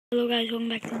Hello guys, welcome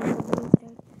back to another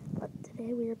video. But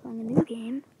today we are playing a new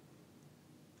game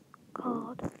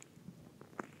called,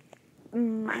 I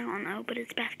don't know, but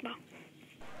it's basketball.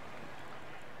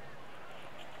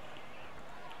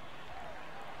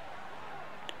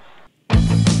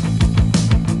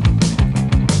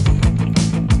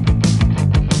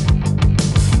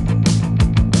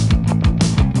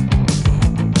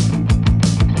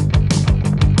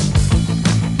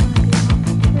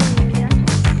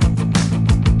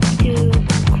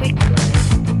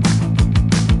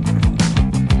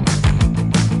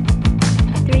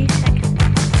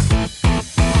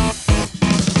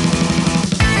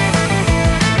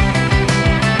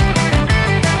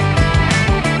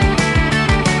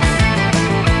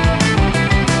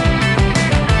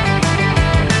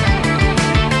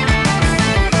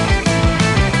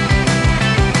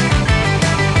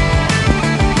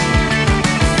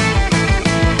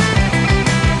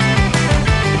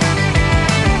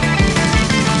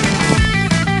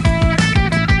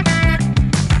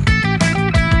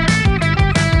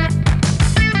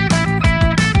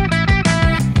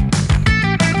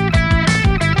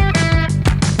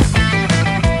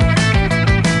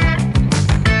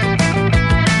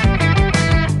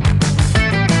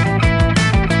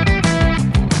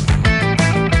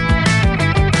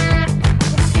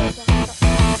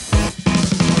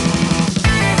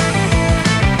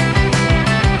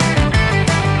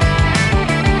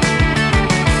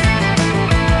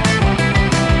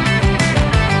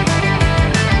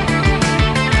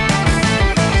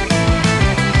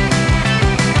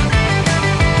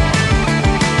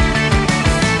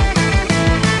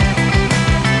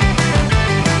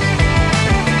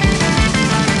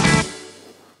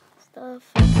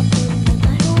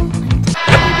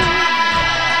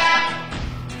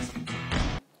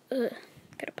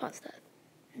 Gotta pause that.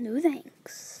 No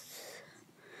thanks.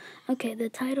 Okay, the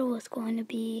title is going to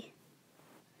be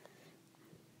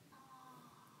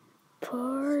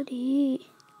Party.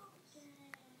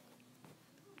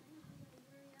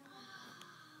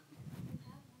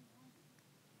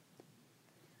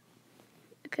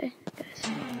 Okay,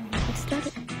 guys, let's start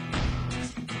it.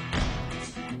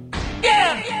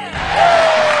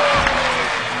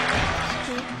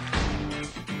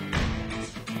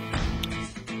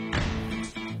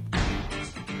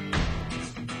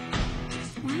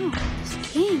 Wow, this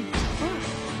game is hard.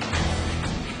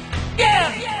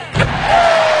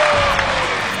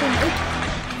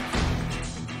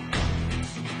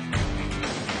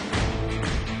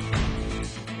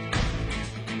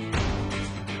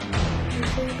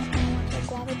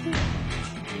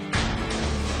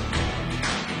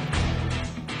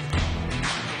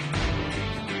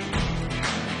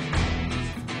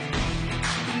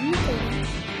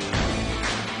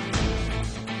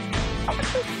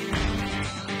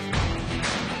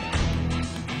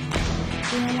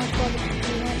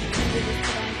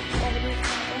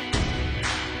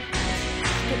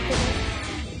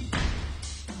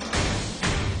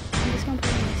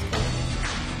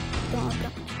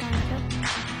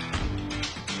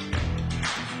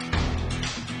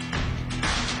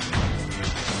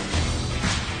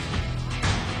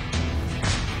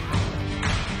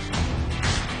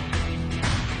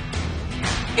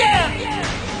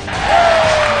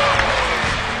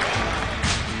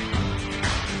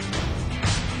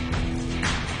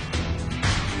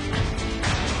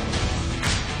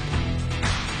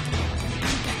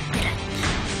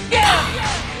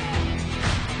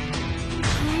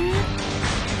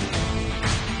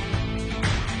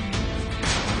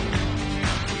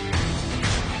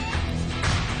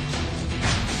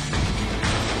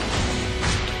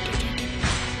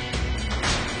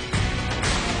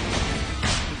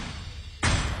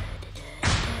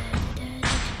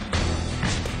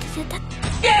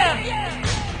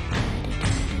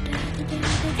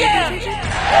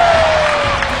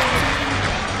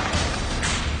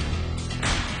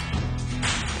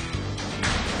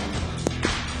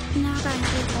 Now guys,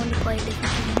 we're going to play a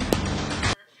different game.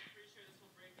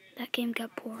 That game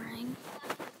got boring.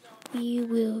 We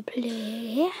will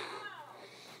play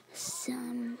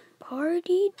some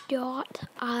Party.io.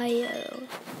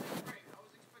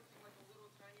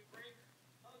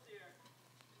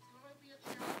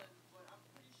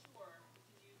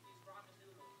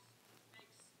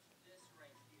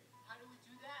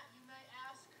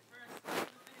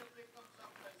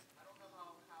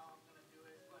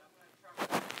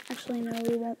 Actually, no,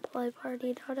 we won't play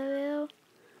Party.io.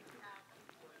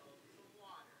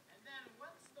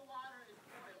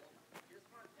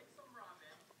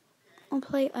 I'll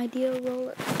play Ideal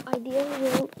Roller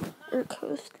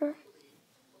Coaster.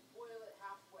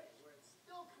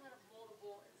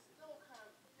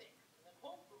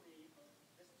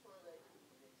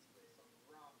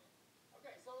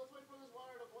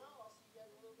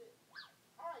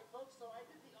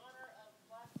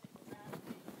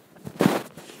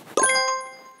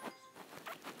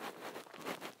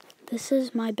 This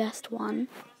is my best one.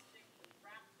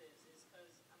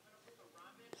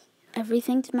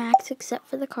 Everything's max except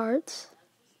for the cards.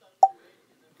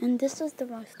 And this is the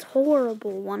most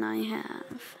horrible one I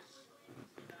have.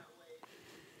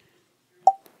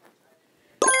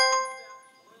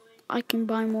 I can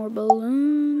buy more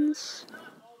balloons.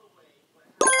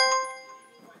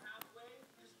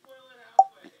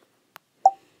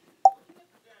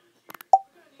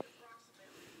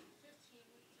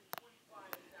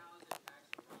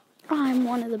 I'm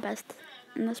one of the best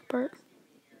in this part.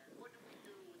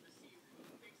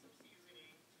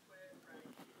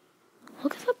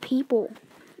 Look at the people.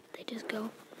 They just go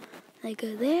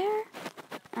there,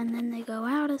 and then they go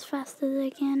out as fast as they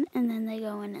can, and then they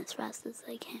go in as fast as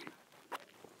they can.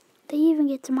 They even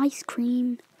get some ice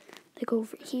cream. They go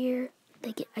over here.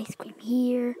 They get ice cream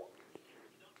here.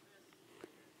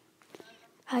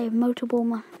 I have not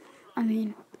motable.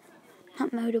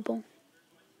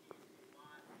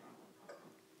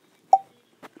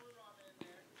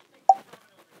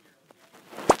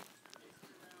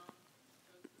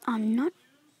 I'm not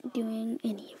doing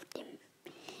any of them.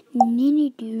 Ninny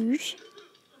doos.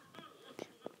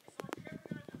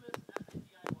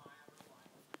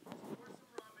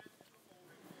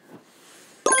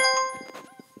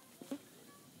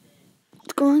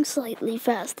 It's going slightly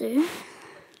faster.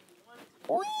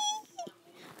 Whee!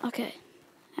 Okay,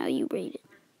 how you rate it?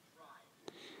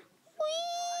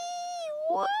 Whee!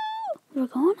 Whoa! We're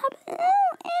going up and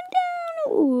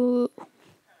down. Ooh.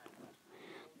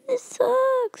 This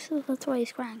sucks. So that's why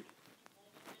he's crying.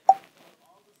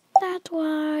 That's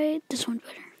why this one's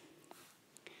better.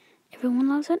 Everyone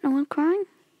loves it. No one's crying.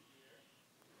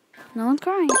 No one's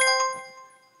crying.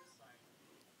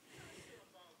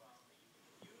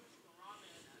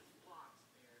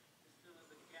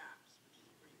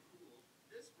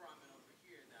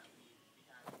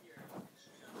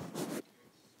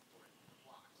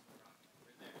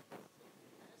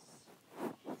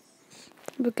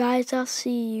 But guys, I'll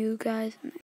see you guys